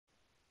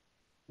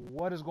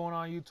What is going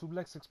on YouTube?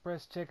 Lex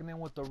Express checking in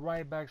with the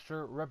right back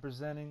shirt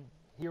representing.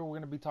 Here we're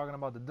going to be talking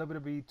about the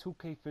WWE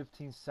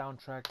 2K15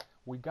 soundtrack.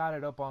 We got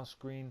it up on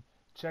screen.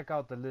 Check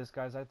out the list,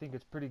 guys. I think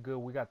it's pretty good.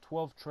 We got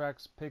 12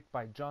 tracks picked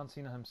by John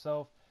Cena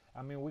himself.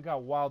 I mean, we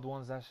got wild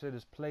ones. That shit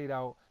is played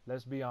out,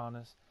 let's be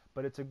honest.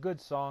 But it's a good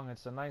song.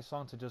 It's a nice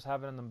song to just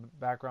have it in the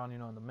background, in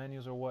the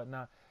menus or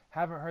whatnot.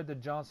 Haven't heard the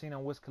John Cena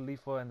and Wiz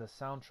Khalifa and the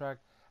soundtrack.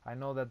 I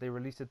know that they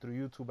released it through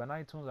YouTube and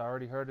iTunes. I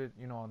already heard it,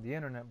 on the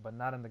internet, but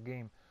not in the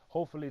game.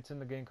 Hopefully it's in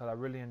the game because I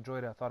really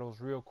enjoyed it. I thought it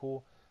was real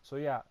cool. So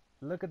yeah,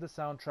 look at the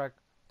soundtrack.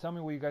 Tell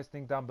me what you guys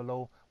think down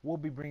below. We'll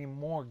be bringing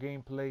more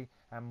gameplay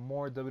and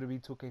more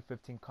WWE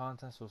 2K15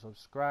 content. So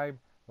subscribe,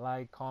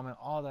 like, comment,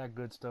 all that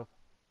good stuff.